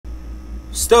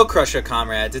Stowe Crusher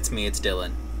comrades, it's me, it's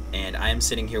Dylan. And I am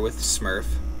sitting here with Smurf.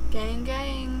 Gang,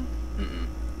 gang. Mm-mm.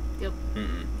 Yep.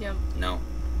 Mm-mm. Yep. No.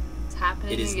 It's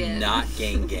happening It is again. not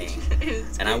gang gang.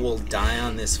 And I will die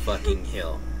on this fucking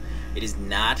hill. It is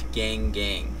not gang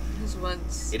gang. Just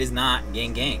once. It is not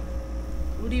gang gang.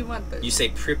 What do you want then? You say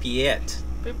Pripyat.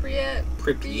 Pripyat.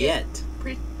 Pripyat.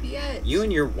 Pripyat. You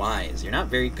and your Y's. You're not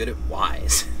very good at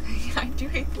Y's. I do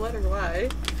hate the letter Y.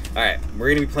 Alright, we're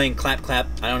going to be playing Clap Clap.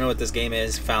 I don't know what this game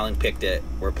is. Fallon picked it.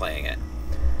 We're playing it.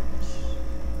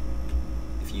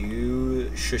 If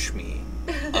you shush me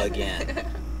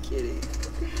again. Kidding.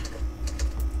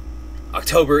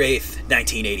 October 8th,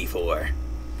 1984.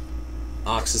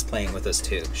 Ox is playing with us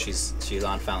too. She's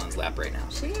on Fallon's lap right now.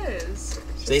 She is.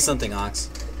 Say something, Ox.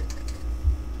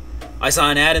 I saw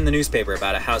an ad in the newspaper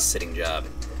about a house-sitting job.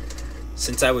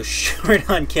 Since I was short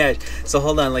on cash. So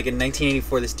hold on, like in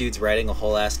 1984, this dude's writing a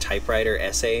whole-ass typewriter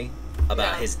essay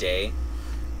about his day.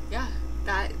 Yeah,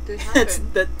 that did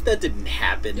happen. that didn't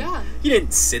happen. Yeah. You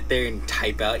didn't sit there and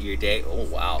type out your day. Oh,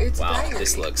 wow. Wow, diary.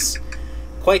 This looks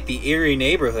quite the eerie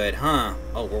neighborhood, huh?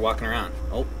 Oh, we're walking around.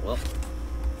 Oh, well.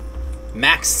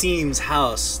 Maxime's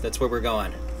house. That's where we're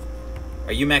going.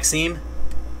 Are you Maxime?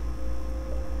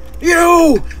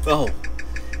 You! Oh.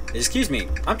 Excuse me.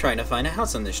 I'm trying to find a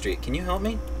house on this street. Can you help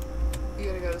me? You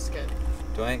gotta go to skip.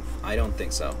 Do I? I don't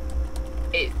think so.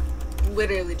 It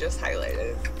literally just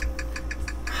highlighted.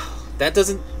 That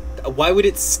doesn't... Why would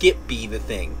it skip be the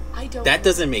thing? I don't That know.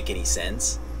 doesn't make any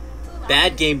sense.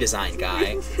 Bad game design,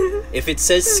 guy. If it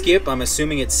says skip, I'm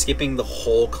assuming it's skipping the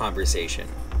whole conversation.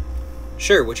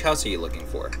 Sure, which house are you looking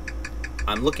for?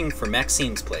 I'm looking for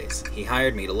Maxime's place. He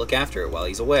hired me to look after it while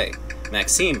he's away.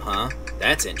 Maxime, huh?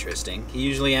 That's interesting. He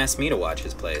usually asks me to watch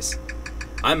his place.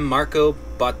 I'm Marco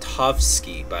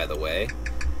Botovsky, by the way.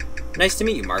 Nice to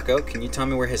meet you, Marco. Can you tell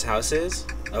me where his house is?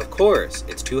 Of course.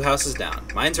 It's 2 houses down.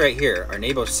 Mine's right here. Our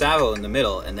neighbor Savo in the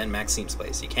middle, and then Maxime's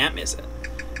place. You can't miss it.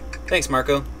 Thanks,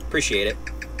 Marco. Appreciate it.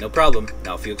 No problem.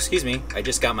 Now, if you'll excuse me, I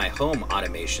just got my home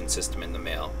automation system in the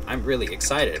mail. I'm really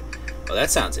excited. Well,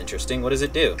 that sounds interesting. What does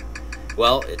it do?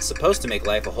 Well, it's supposed to make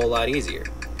life a whole lot easier.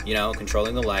 You know,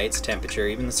 controlling the lights, temperature,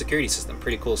 even the security system.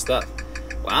 Pretty cool stuff.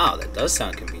 Wow, that does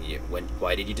sound convenient.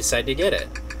 Why did you decide to get it?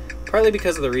 Partly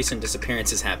because of the recent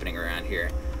disappearances happening around here.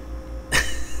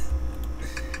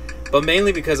 But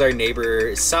mainly because our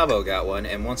neighbor Savo got one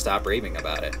and won't stop raving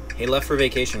about it. He left for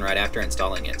vacation right after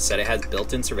installing it, said it has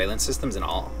built-in surveillance systems and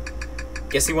all.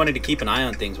 Guess he wanted to keep an eye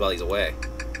on things while he's away.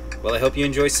 Well, I hope you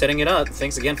enjoy setting it up.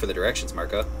 Thanks again for the directions,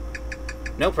 Marco.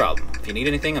 No problem. If you need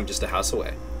anything, I'm just a house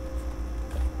away.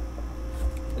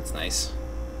 That's nice.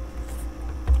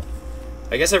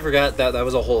 I guess I forgot that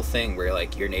was a whole thing where,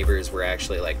 like, your neighbors were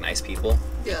actually, like, nice people.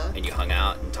 Yeah. And you hung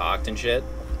out and talked and shit.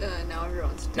 Now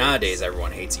everyone's dicks. Nowadays,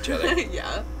 everyone hates each other.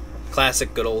 Yeah.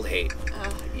 Classic good old hate.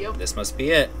 Yep. This must be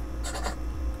it.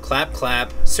 Clap,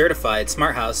 clap, certified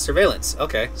smart house surveillance.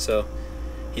 Okay, so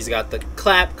he's got the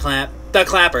clap, clap, the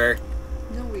clapper.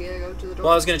 No, we gotta go to the door.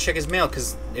 Well, I was going to check his mail,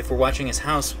 because if we're watching his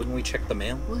house, wouldn't we check the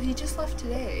mail? Well, he just left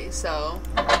today, so...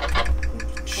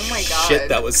 Oh my god. Shit,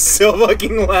 that was so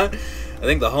fucking loud. I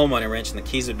think the homeowner wrench and the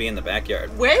keys would be in the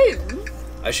backyard. When?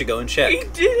 I should go and check. He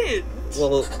didn't.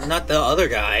 Well, not the other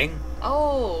guy.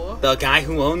 Oh. The guy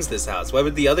who owns this house. Why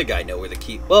would the other guy know where the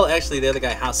key... Well, actually, the other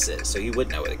guy house sits, so he would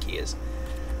know where the key is.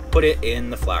 Put it in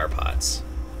the flower pots.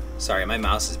 Sorry, my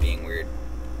mouse is being weird.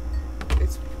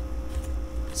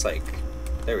 It's like...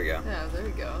 There we go. Yeah, there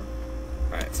we go.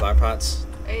 Alright, flower pots.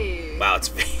 Hey. Wow,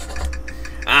 it's...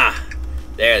 Ah!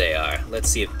 There they are. Let's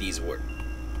see if these work.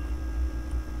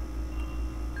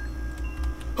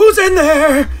 Who's in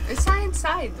there? It's not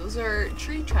inside. Those are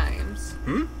tree chimes.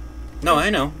 Hmm? No,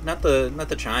 I know. Not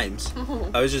the chimes.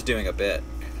 Oh. I was just doing a bit.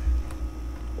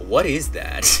 What is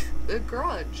that? The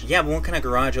garage. Yeah, but what kind of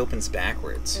garage opens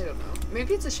backwards? I don't know.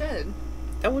 Maybe it's a shed.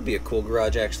 That would be a cool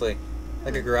garage, actually.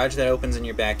 Like a garage that opens in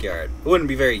your backyard. It wouldn't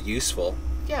be very useful.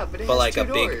 Yeah, but it But has like two a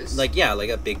doors. big, like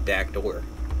a big back door.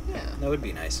 Yeah. That would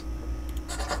be nice.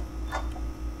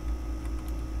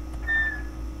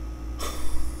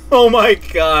 Oh my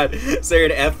god! Is there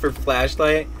an F for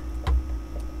flashlight?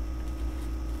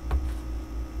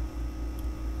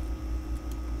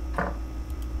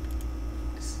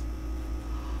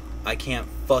 I can't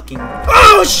fucking...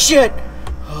 Oh shit!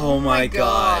 Oh my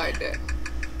god.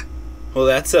 Well,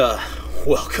 that's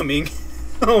welcoming.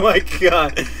 Oh my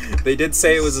god. They did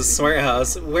say it was a smart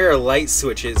house. Where are light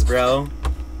switches, bro?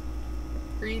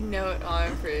 Read note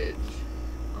on fridge.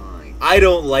 Oh my god. I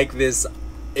don't like this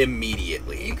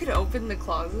immediately. You could open the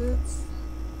closets.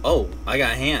 Oh, I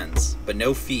got hands, but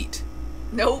no feet.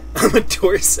 Nope. I'm a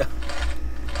torso.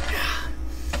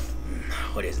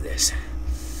 What is this?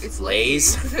 It's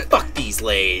Lays? Fuck these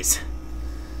Lays.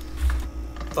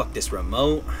 Fuck this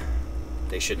remote.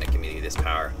 They shouldn't have given me this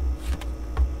power.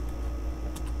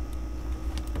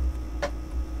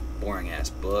 Boring ass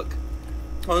book.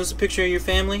 Oh, there's a picture of your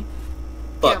family?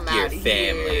 Fuck your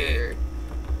family. Here.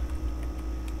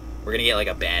 We're gonna get like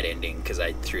a bad ending because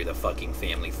I threw the fucking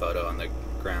family photo on the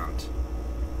ground.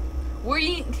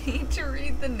 We need to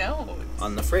read the note.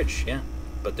 On the fridge, yeah.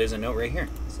 But there's a note right here.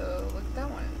 So look at that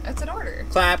one. That's an order.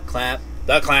 Clap, clap,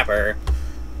 the clapper.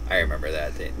 I remember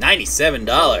that thing. $97.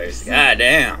 God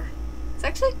damn. It's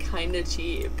actually kind of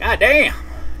cheap. God damn.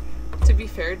 To be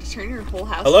fair, to turn your whole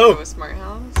house Hello? into a smart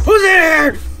house. Who's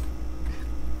there?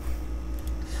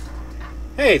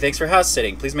 Hey, thanks for house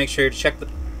sitting. Please make sure to check the...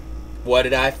 What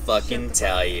did I fucking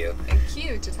tell you? And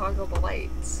Q to toggle the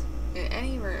lights in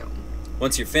any room.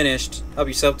 Once you're finished, help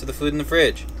yourself to the food in the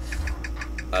fridge.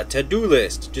 A to-do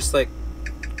list. Just like...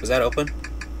 Was that open?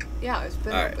 Yeah, it's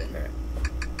been open. Alright.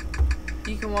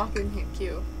 You can walk in here,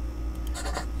 Q.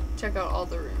 Check out all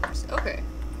the rooms. Okay.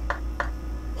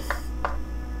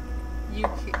 You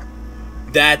can...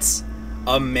 That's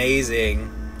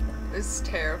amazing. It's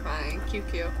terrifying.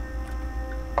 QQ.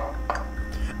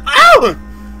 Ow!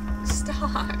 Stop.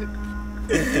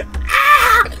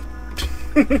 Ah!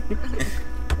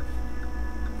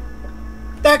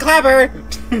 The clapper!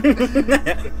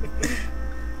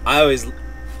 I always...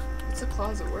 It's a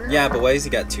closet. Where? Yeah, but why has he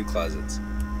got two closets?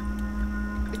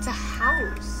 It's a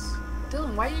house.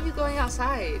 Dylan, why are you going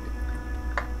outside?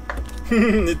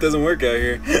 It doesn't work out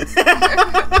here.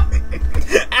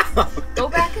 Ow. Go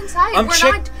back inside. I'm We're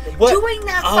not doing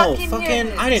that fucking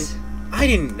yet. I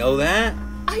didn't know that.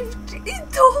 He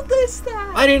told us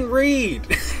that. I didn't read.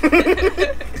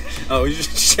 Oh, we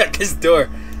just check his door.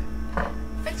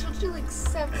 I told you like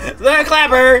 7. The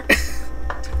clapper.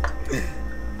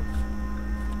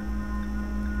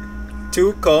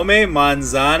 Tu come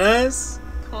manzanas?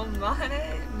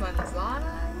 Comane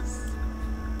manzanas.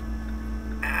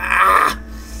 Ah!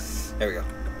 There we go.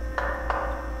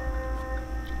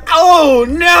 Oh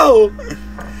no!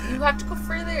 You have to go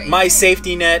further. My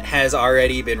safety net has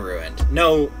already been ruined.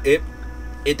 No, it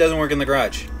doesn't work in the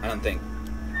garage, I don't think.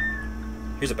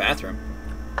 Here's a bathroom.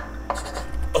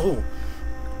 Oh.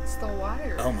 It's the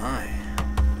wire. Oh my.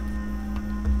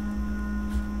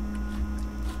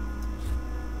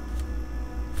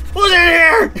 Who's in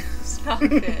here? Stop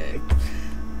it.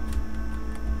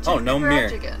 Oh, no mirror.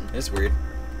 Again. It's weird.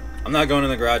 I'm not going in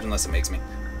the garage unless it makes me.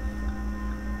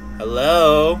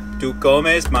 Hello? Tu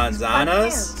comes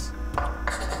manzanas?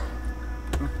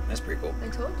 Oh, that's pretty cool. I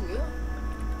told you.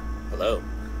 Hello.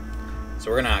 So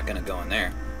we're not gonna go in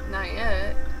there. Not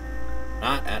yet.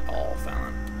 Not at all,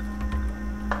 Fallon.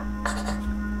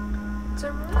 It's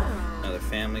a room. Another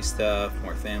family stuff,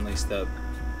 more family stuff.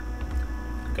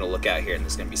 I'm gonna look out here and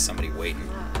there's gonna be somebody waiting.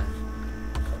 Yeah.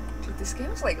 Dude, this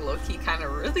game's like low-key kind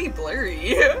of really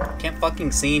blurry. Can't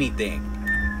fucking see anything.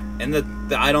 And the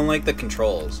I don't like the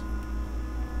controls.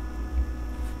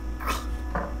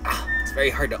 It's very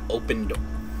hard to open door.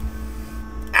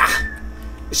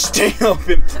 Stay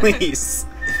open, please.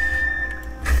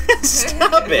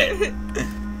 Stop it.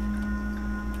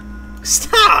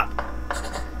 Stop.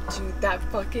 Dude, that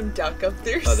fucking duck up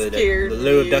there Oh, scared the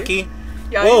little me. ducky?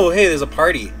 Yeah, Whoa, hey, there's a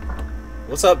party.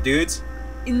 What's up, dudes?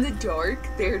 in the dark,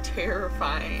 they're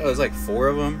terrifying. Oh, there's like 4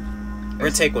 of them. We're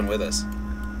gonna take one with us.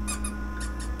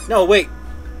 No, wait.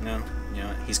 No, you know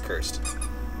what? He's cursed.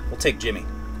 We'll take Jimmy.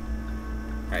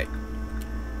 Alright.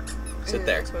 Sit In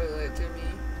there. the toilet, Jimmy.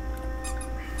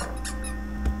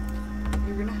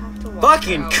 You're gonna have to walk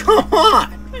Fucking out. come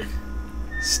on!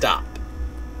 Stop.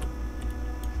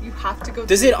 You have to go.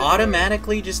 Does through it the door.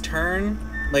 automatically just turn?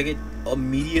 Like it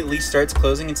immediately starts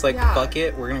closing? It's like, Yeah. fuck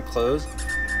it, we're gonna close.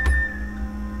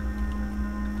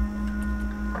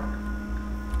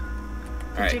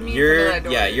 Alright, Jimmy, in front of that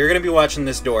door. yeah, you're gonna be watching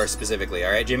this door specifically,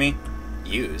 alright, Jimmy?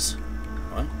 Use.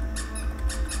 What?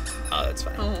 Oh, that's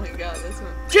fine. Oh my god, that's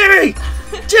what. Jimmy!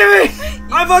 Jimmy!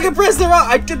 I fucking pressed the wrong.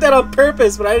 I did that on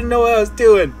purpose, but I didn't know what I was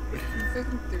doing. You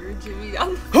fucking threw Jimmy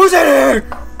down. Who's in here?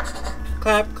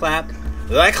 Clap, clap.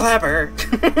 The clapper.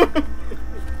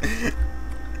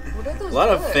 What are those A lot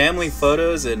of books? family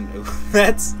photos, and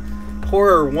that's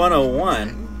horror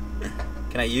 101.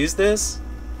 Can I use this?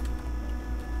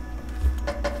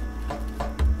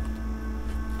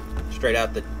 Straight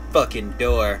out the fucking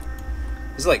door.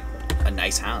 This is like a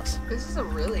nice house. This is a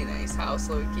really nice house,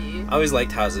 Loki. I always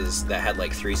liked houses that had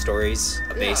like 3 stories,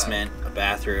 a Yeah. basement, a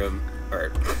bathroom,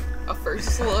 or... A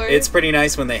first floor. It's pretty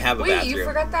nice when they have a Wait, bathroom. you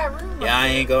forgot that room. Yeah, I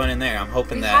ain't going in there. I'm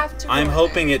hoping We that... have to go I'm in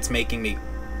hoping there. it's making me...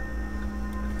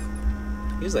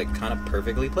 He's like kind of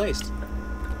perfectly placed.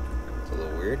 It's a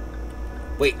little weird.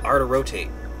 Wait, R to rotate.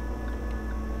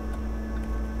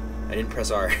 I didn't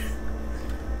press R.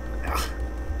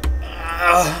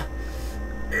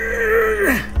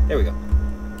 There we go.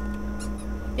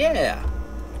 Yeah.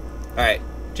 Alright,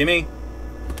 Jimmy.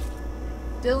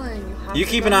 Dylan, you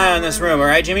keep an eye on this room,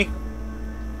 alright, Jimmy?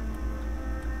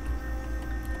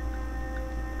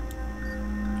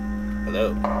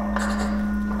 Hello.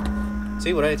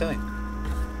 See, what did I tell you?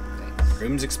 Thanks.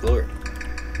 Rooms explored.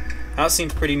 House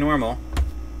seems pretty normal.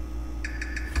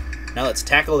 Now let's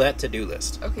tackle that to-do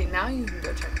list. Okay, now you can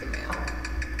go check the mail.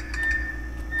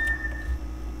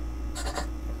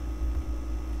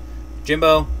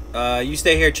 Jimbo, you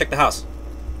stay here, check the house.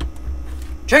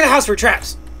 Check the house for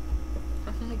traps!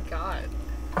 Oh my god.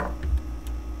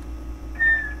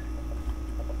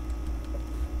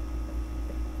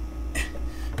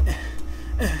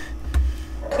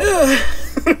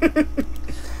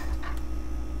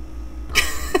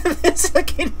 This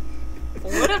fucking...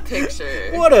 What a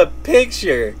picture. What a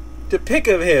picture to pick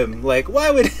of him. Like,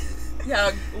 why would...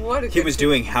 Yeah, what a He was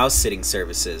doing house-sitting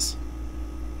services.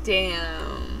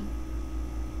 Damn.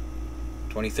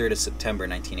 23rd of September,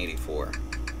 1984.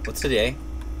 What's the day?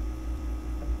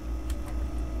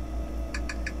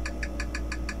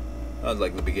 Oh,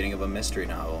 like the beginning of a mystery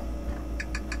novel.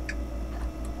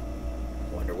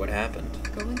 Wonder what happened.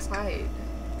 Go inside.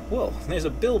 Whoa, there's a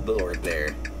billboard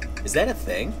there. Is that a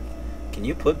thing? Can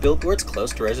you put billboards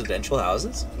close to residential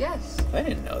houses? Yes. I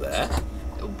didn't know that.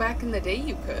 Back in the day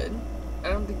you could. I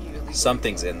don't think you really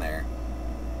Something's in there.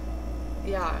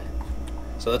 Yeah.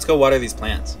 So let's go water these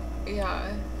plants.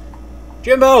 Yeah.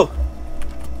 Jimbo!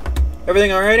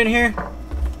 Everything alright in here?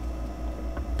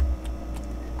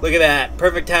 Look at that.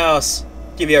 Perfect house.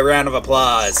 Give you a round of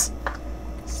applause.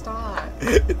 Stop.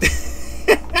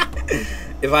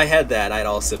 If I had that, I'd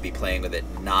also be playing with it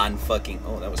non-fucking...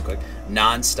 Oh, that was quick.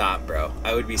 Non-stop, bro.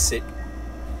 I would be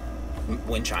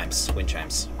Wind chimes. Wind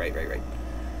chimes. Right.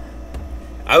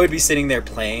 I would be sitting there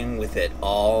playing with it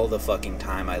all the fucking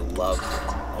time. I love...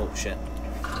 Oh, shit.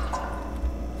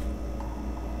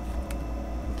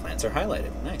 Plants are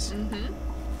highlighted. Nice. Mm-hmm.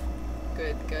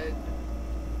 Good.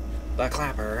 The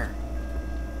clapper.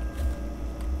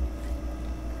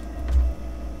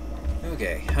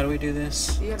 Okay, how do we do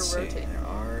this? You gotta Let's rotate. See. There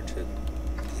are to...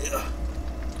 Ugh.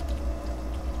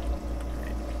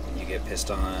 Alright, and you get pissed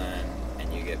on,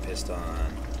 and you get pissed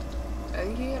on. I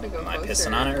think you gotta go Am I closer.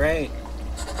 pissing on it right?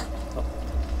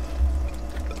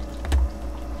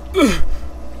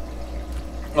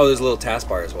 Oh, there's a little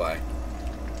taskbar is why.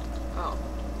 Oh.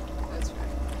 That's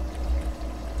right.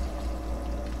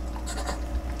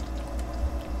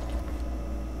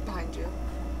 Behind you.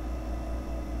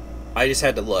 I just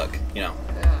had to look, you know.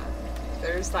 Yeah.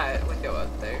 There's that window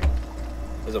up there.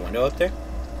 There's a window up there?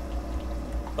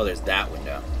 Oh, there's that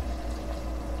window.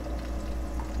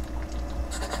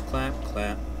 Clap.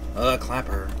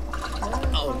 Clapper.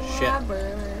 Oh, shit.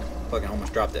 Fucking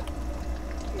almost dropped it.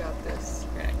 You got this.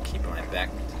 I'm gonna keep my back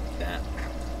to that.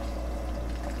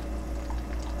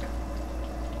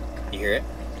 You hear it?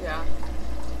 Yeah.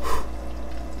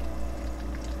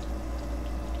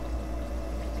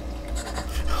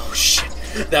 Oh shit.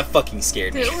 That fucking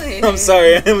scared me. Dylan. I'm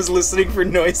sorry, I was listening for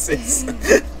noises.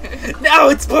 Now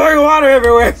it's pouring water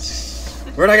everywhere!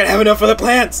 We're not gonna have enough for the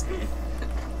plants!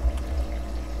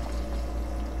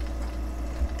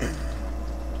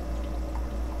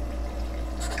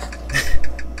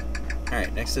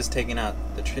 Alright, next is taking out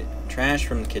the trash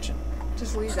from the kitchen.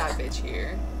 Just leave that bitch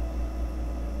here.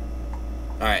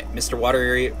 Alright, Mr.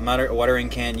 Watering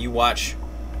Can, you watch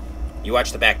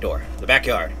the back door. The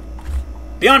backyard.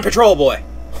 Be on patrol, boy!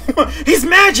 He's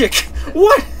magic!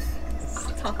 What?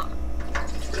 Stop.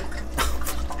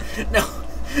 No,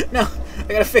 I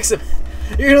gotta fix him.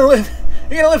 You're gonna live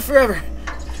forever.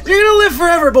 You're gonna live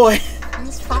forever, boy!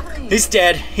 He's fine. He's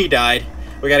dead. He died.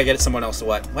 We gotta get someone else to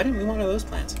what? Why didn't we water those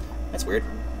plants? That's weird.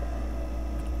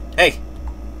 Hey!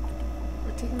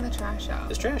 We're taking the trash out.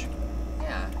 This trash.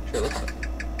 Yeah. Sure looks like.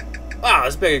 Wow,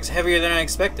 this bag's heavier than I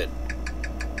expected.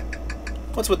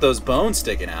 What's with those bones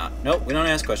sticking out? Nope, we don't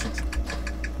ask questions.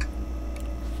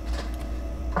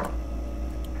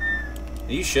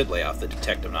 You should lay off the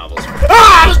detective novels.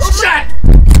 Ah! Shit!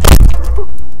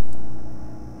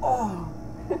 Oh.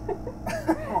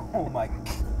 Oh my.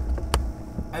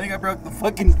 I think I broke the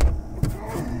fucking.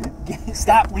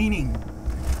 Stop leaning.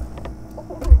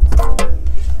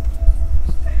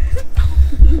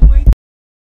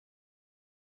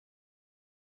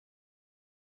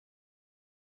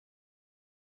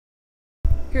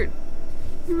 Here.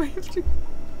 You might have to.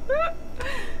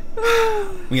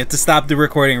 We have to stop the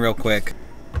recording real quick.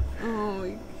 Oh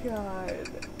my god.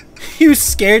 You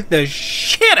scared the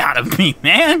shit out of me,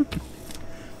 man.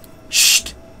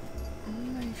 Shh. Oh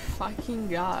my fucking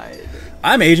god.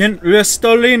 I'm Agent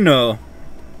Restolino.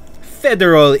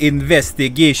 Federal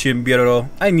Investigation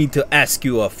Bureau. I need to ask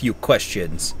you a few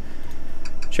questions.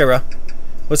 Sure, bro.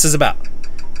 What's this about?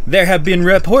 There have been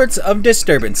reports of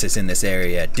disturbances in this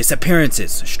area.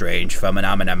 Disappearances. Strange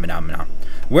phenomena.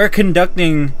 We're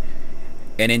conducting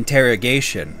an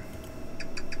interrogation.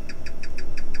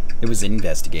 It was an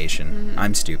investigation.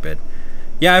 I'm stupid.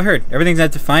 Yeah, I've heard.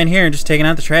 Everything's fine here and just taking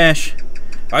out the trash.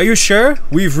 Are you sure?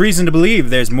 We've reason to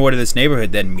believe there's more to this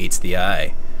neighborhood than meets the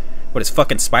eye. What, does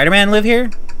fucking Spider-Man live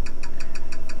here?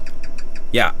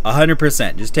 Yeah,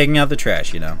 100%. Just taking out the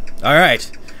trash, you know.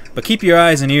 Alright. But keep your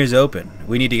eyes and ears open.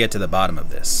 We need to get to the bottom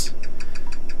of this.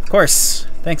 Of course.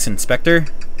 Thanks, Inspector.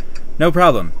 No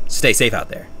problem. Stay safe out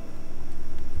there.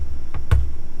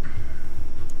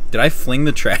 Did I fling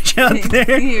the trash out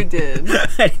there? You did.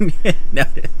 I didn't even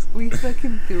notice. We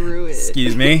fucking threw it.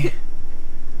 Excuse me.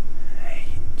 Hey,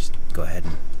 just go ahead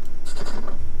and...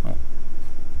 Oh.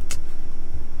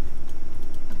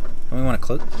 Don't we want to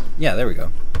close? Yeah, there we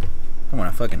go. Don't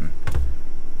want to fucking...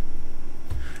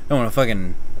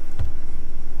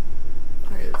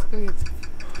 Alright, let's go get some...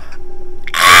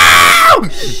 Ow!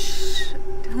 Shh.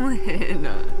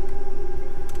 Dylan.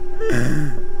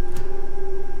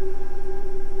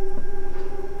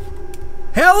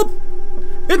 Help!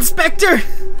 Inspector!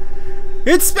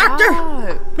 Inspector!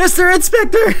 Stop. Mr.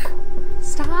 Inspector!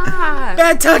 Stop.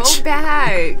 Bad touch! Go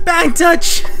back. Bad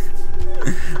touch!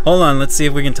 Hold on, let's see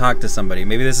if we can talk to somebody.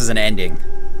 Maybe this is an ending.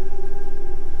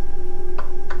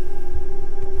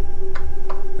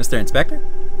 Mr. Inspector?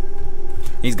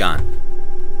 He's gone.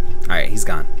 Alright, he's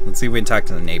gone. Let's see if we can talk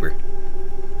to the neighbor.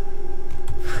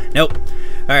 Nope.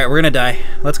 Alright, we're gonna die.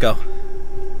 Let's go.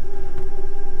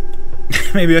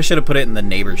 Maybe I should have put it in the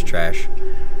neighbor's trash.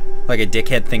 Like a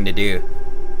dickhead thing to do.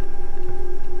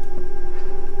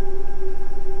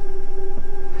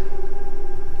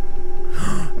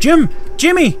 Jimmy!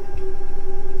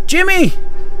 Jimmy!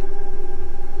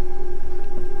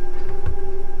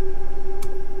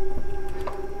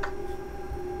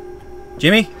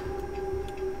 Jimmy?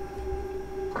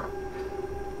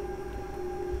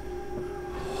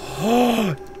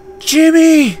 Oh,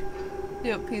 Jimmy!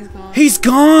 Yep, he's gone. He's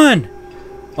gone!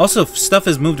 Also, stuff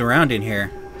has moved around in here.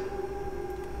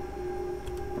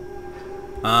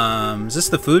 Is this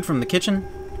the food from the kitchen?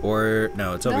 Or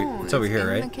no, it's over here,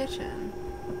 right? In the kitchen.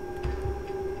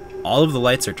 All of the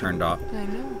lights are turned off. I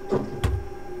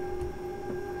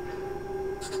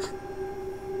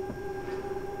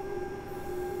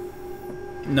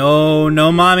know.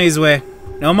 No mommy's way.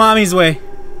 No mommy's way.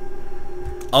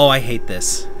 Oh, I hate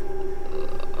this.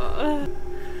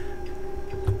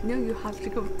 No, you have to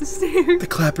go up the stairs. The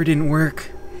clapper didn't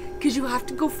work. Because you have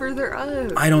to go further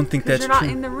up. I don't think that's true. You're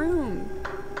not in the room.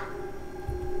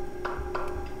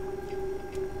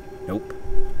 Nope.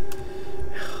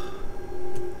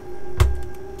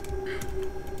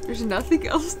 There's nothing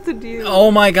else to do.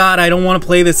 Oh my god, I don't want to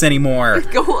play this anymore.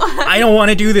 Go on. I don't want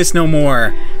to do this no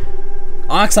more.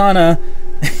 Oksana,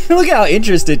 look how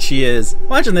interested she is.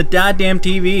 Watching the goddamn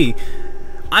TV.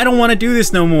 I don't want to do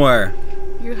this no more.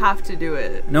 You have to do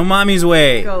it. No mommy's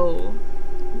way. Go.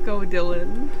 Go,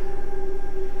 Dylan.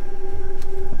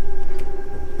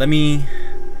 Let me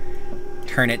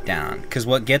turn it down. Because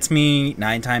what gets me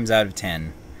 9 times out of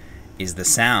 10 is the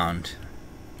sound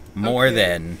more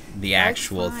than the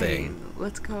actual thing.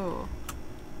 Let's go.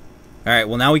 Alright,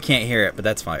 well now we can't hear it, but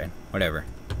that's fine. Whatever.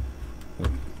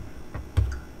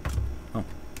 Oh.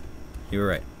 You were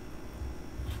right.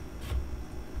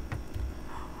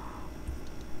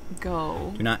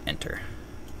 Go. Do not enter.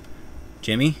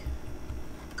 Jimmy?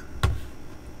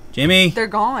 Jimmy? They're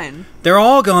gone. They're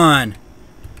all gone!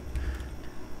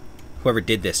 Whoever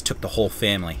did this took the whole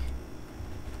family.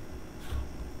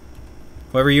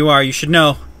 Whoever you are, you should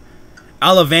know.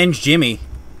 I'll avenge Jimmy.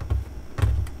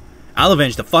 I'll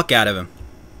avenge the fuck out of him.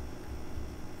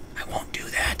 I won't do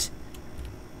that.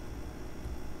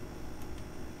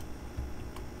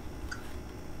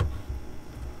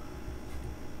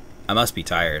 I must be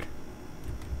tired.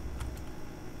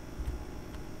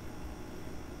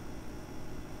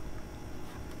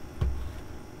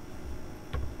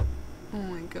 Oh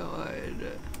my god.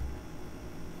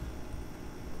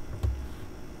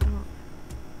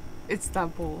 It's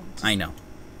that bowl. I know.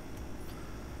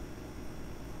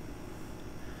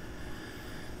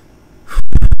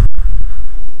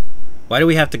 Why do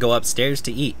we have to go upstairs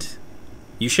to eat?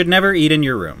 You should never eat in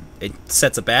your room. It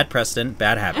sets a bad precedent,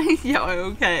 bad habit. Yeah,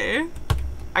 okay.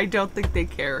 I don't think they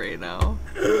care right now.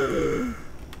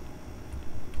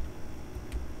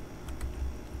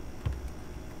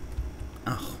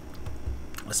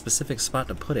 a specific spot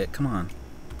to put it. Come on.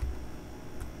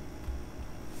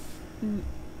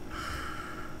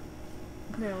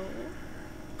 No.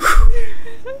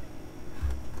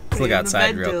 Let's look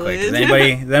outside real quick. Is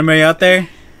anybody out there?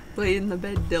 Lay in the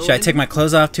bed, Dylan. Should I take my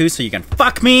clothes off too so you can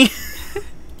fuck me?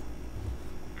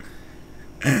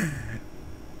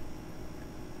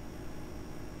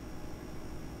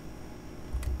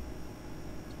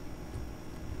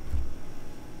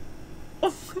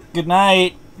 Good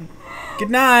night. Good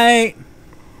night.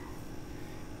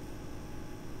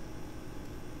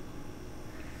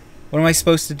 What am I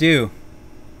supposed to do?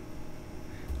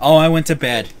 Oh, I went to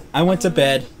bed. I went to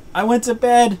bed. I went to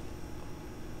bed.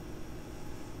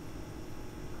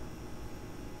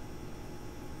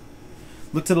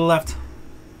 Look to the left.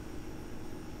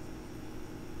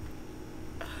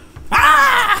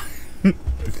 Ah!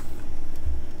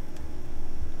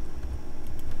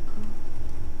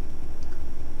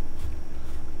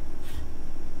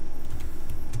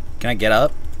 Can I get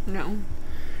up? No.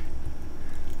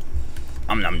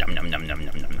 Nom nom nom nom nom nom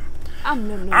nom nom.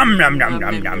 Nom Nom nom nom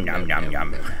nom nom nom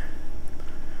nom.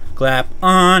 Clap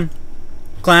on.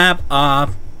 Clap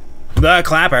off. The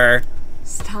clapper.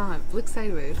 Stop. Look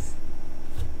sideways.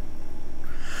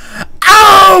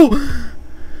 Ow!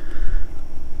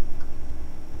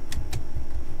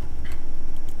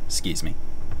 Excuse me.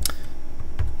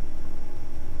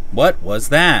 What was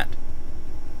that?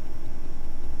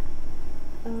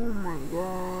 Oh my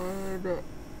god.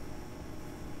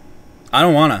 I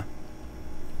don't wanna.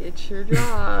 It's your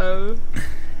job.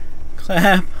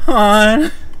 Clap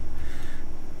on.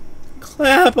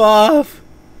 Clap off.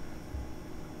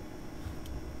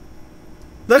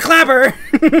 The clapper!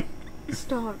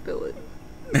 Stop, Dylan.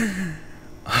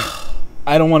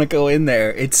 I don't want to go in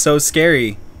there. It's so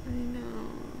scary. I know.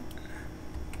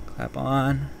 Clap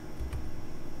on.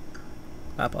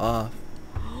 Clap off.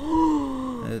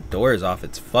 The door is off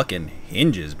its fucking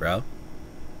hinges, bro.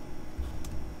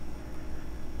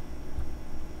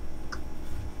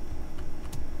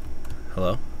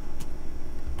 Hello?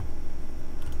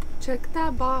 Check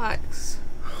that box.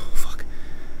 Oh, fuck.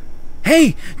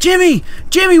 Hey, Jimmy!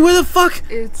 Jimmy, where the fuck?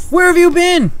 It's. Where have you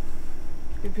been?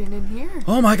 You've been in here.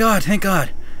 Oh my god, thank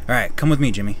god. Alright, come with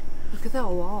me, Jimmy. Look at that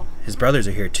wall. His brothers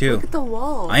are here too. Look at the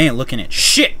wall. I ain't looking at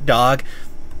shit, dog.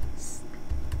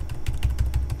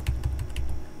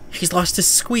 He's lost his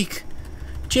squeak.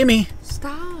 Jimmy.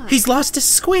 Stop. He's lost his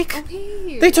squeak.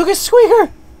 Okay. They took his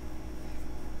squeaker.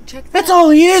 Check that. That's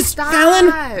all he is, Stop.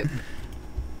 Fallon.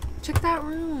 Check that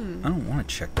room. I don't want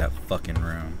to check that fucking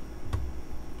room.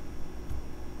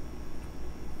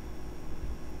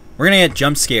 We're gonna get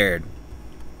jump scared.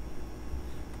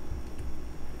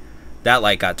 That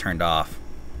light got turned off.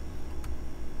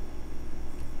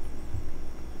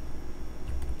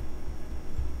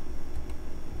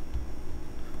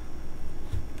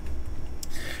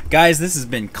 Guys, this has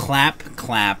been Clap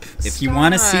Clap. If you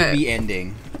want to see the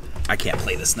ending, I can't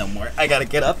play this no more. I gotta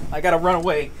get up. I gotta run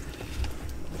away.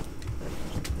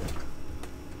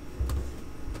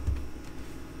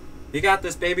 You got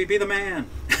this, baby. Be the man.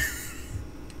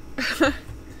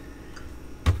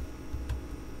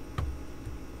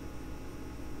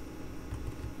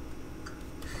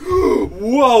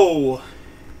 Whoa!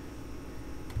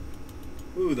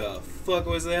 Who the fuck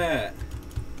was that?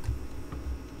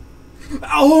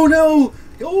 Oh no!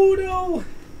 Oh no!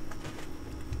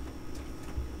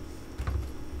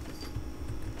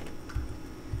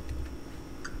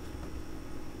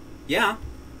 Yeah.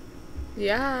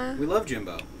 Yeah. We love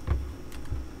Jimbo.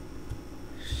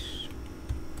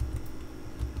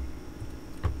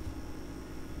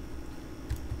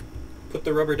 Put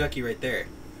the rubber ducky right there.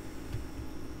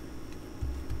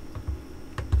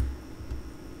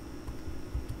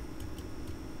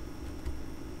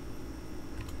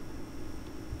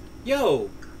 Yo!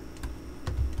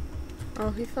 Oh,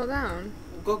 he fell down.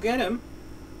 Go get him.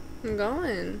 I'm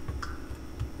going.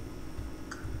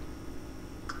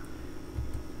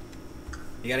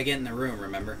 You gotta get in the room,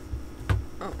 remember?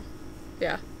 Oh.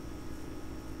 Yeah.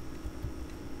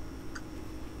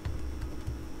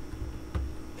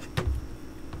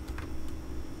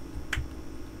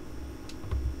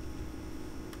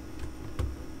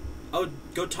 Oh,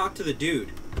 go talk to the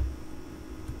dude.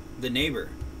 The neighbor.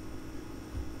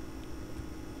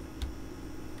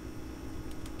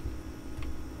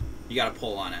 You gotta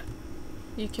pull on it.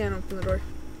 You can't open the door.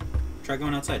 Try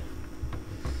going outside.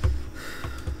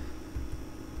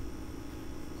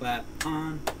 Clap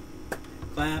on.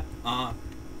 Clap off.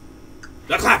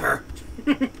 The clapper!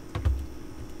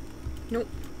 Nope.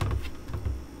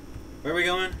 Where are we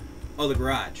going? Oh, the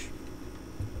garage.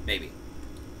 Maybe.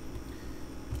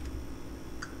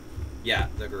 Yeah,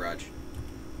 the garage.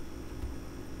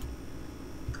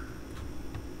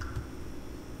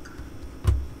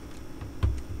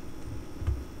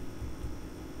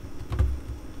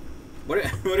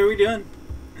 What are we doing?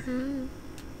 Hmm.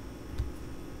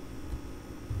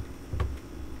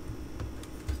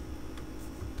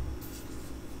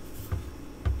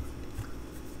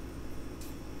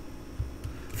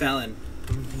 Fallon,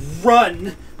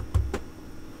 run!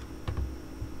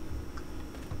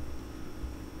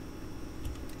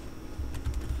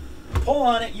 Pull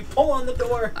on it. You pull on the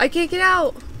door. I can't get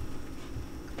out.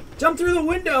 Jump through the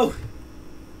window.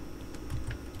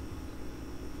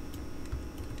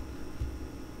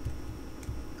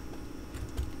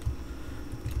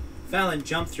 Fallon,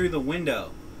 jump through the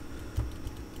window.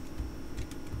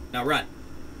 Now run.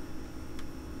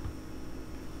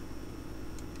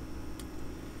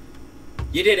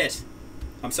 You did it.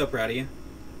 I'm so proud of you.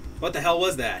 What the hell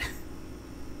was that? Is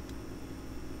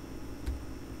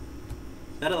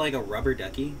that like a rubber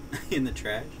ducky in the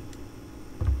trash?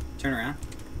 Turn around.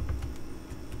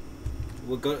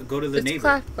 We'll go to the neighbor.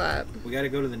 Clap, clap. We gotta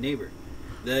go to the neighbor.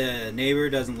 The neighbor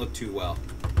doesn't look too well.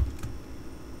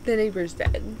 The neighbor's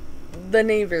dead. The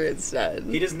neighbor is dead.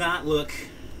 He does not look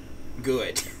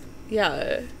good.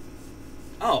 Yeah.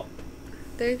 Oh.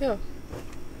 There you go.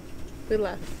 We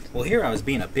left. Well, here I was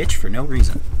being a bitch for no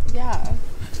reason. Yeah.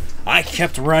 I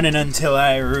kept running until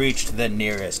I reached the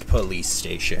nearest police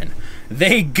station.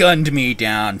 They gunned me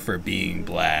down for being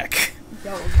black.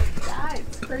 Yo,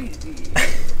 that's crazy.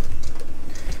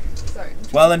 Sorry.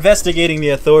 While investigating, the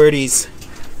authorities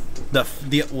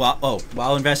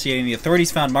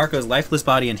found Marco's lifeless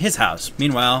body in his house.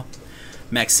 Meanwhile,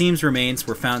 Maxime's remains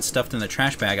were found stuffed in the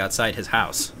trash bag outside his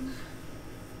house.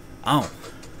 Oh.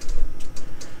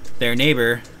 Their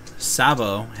neighbor,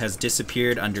 Savo, has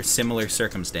disappeared under similar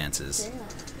circumstances. Damn.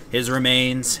 His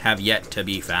remains have yet to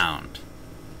be found.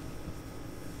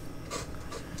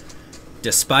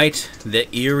 Despite the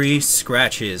eerie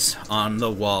scratches on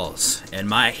the walls and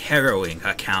my harrowing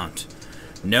account,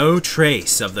 no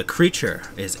trace of the creature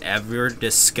is ever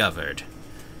discovered.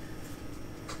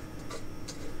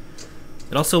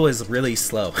 It also was really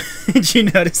slow. Did you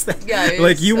notice that? Yeah,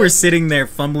 like you were so sitting there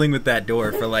fumbling with that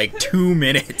door for like 2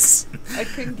 minutes. I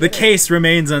couldn't The get case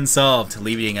remains unsolved,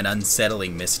 leaving an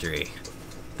unsettling mystery.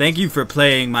 Thank you for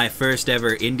playing my first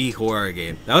ever indie horror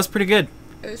game. That was pretty good.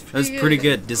 It That was pretty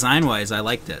good. Design-wise, I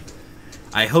liked it.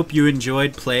 I hope you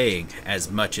enjoyed playing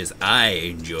as much as I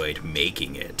enjoyed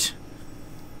making it.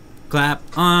 Clap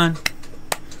on.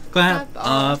 Clap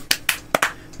off.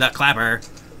 The clapper.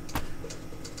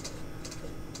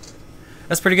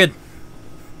 That's pretty good.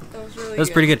 That was really That was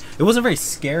pretty good. It wasn't very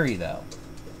scary, though.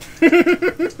 Not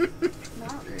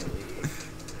really.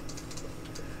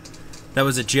 That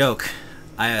was a joke.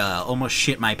 I almost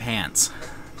shit my pants.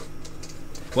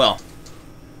 Well,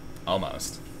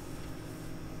 almost.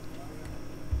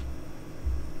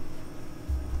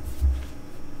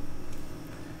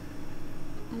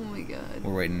 Oh my god.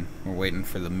 We're waiting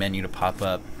for the menu to pop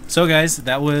up. So guys,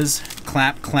 that was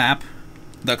Clap Clap,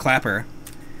 the Clapper.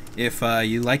 If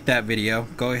you liked that video,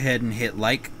 go ahead and hit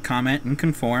like, comment, and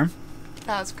conform.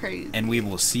 That was crazy. And we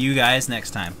will see you guys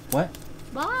next time. What?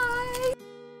 Bye.